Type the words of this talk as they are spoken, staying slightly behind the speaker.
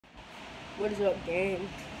What is up, gang?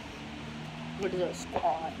 What is up,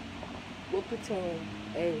 squad? Welcome to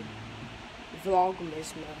a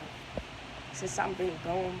vlogmas, man. Since I've been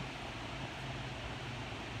gone,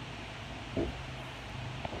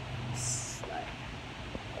 like,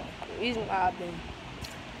 the reason why I've been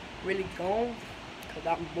really gone, cause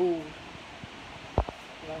I moved. You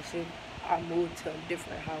know what I'm saying? I moved to a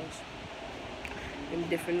different house, in a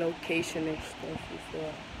different location and stuff. You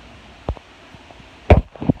feel?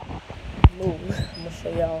 Move. I'm gonna show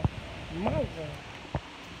y'all my room.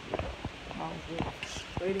 My room,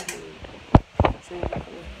 straight ahead. So you come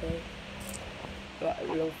ahead. Got a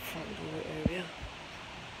little front door area.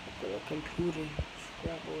 Got a computer,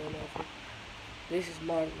 Scrabble and everything. This is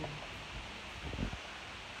my room.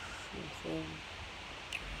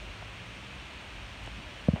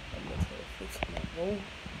 I'm gonna try to fix my room.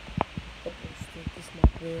 Up and stick this my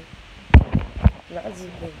bed. And I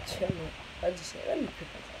just been chilling. I just said, let me pick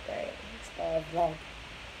up my bag. Start vlogging.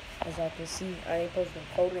 As I can see, I ain't posting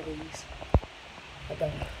photos. I got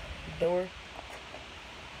a door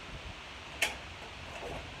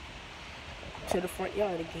to the front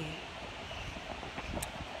yard again.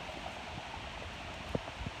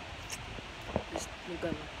 We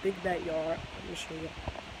got a big backyard. Let me show you.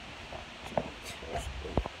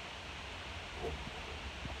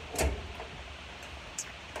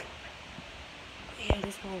 Yeah,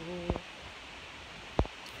 this my room.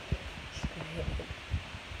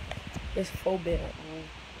 It's 4-bed room.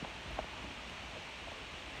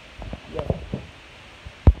 Yeah.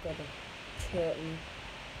 Got a curtain.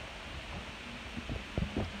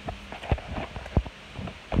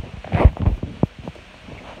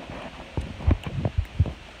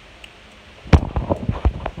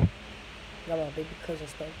 Got my baby cousin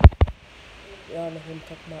stuff. Y'all know him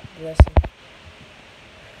talking about dressing.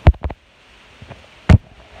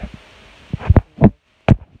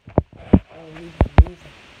 I don't need to move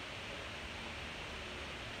it.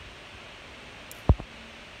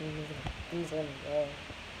 These on the wall.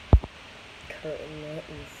 Curtain that,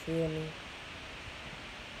 you feel me?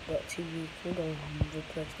 That TV, we're gonna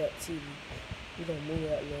replace that TV. We're gonna move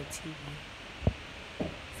that little TV.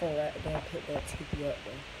 From right there, put that TV up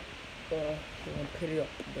there. We're gonna put it up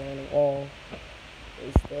there on the wall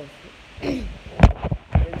and stuff.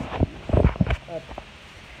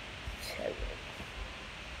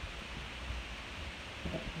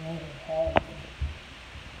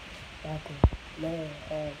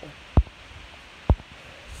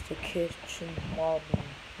 It's the kitchen marble,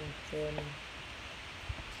 you feel me?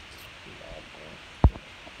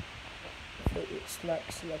 Fill with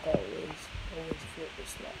snacks like always. Always fill with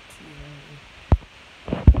snacks, you know.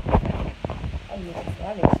 I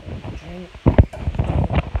need something to drink.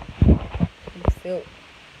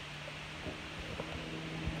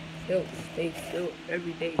 Stay filled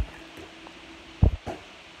every day.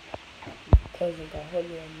 Cousin got her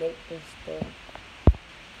little milk and stuff.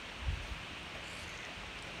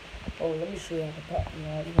 Oh, let me show y'all the pot.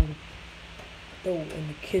 We're gonna throw it in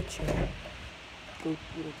the kitchen. Go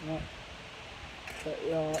through the pot. But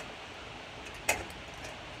y'all,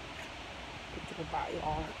 get to the pot,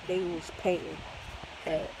 y'all. They was painting.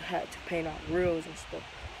 Had to paint out grills and stuff.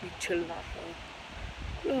 We chilling out here.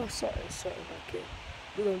 Little something back here.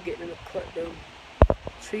 We're gonna get them to cut them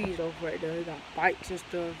trees off right there. They got bikes and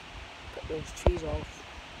stuff. Cut those trees off.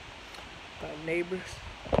 Got neighbors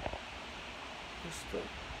and stuff.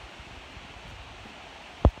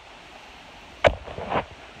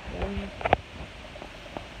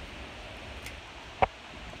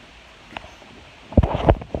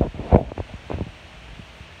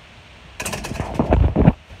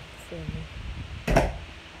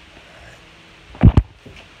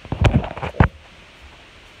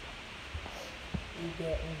 You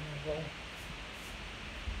get in the room.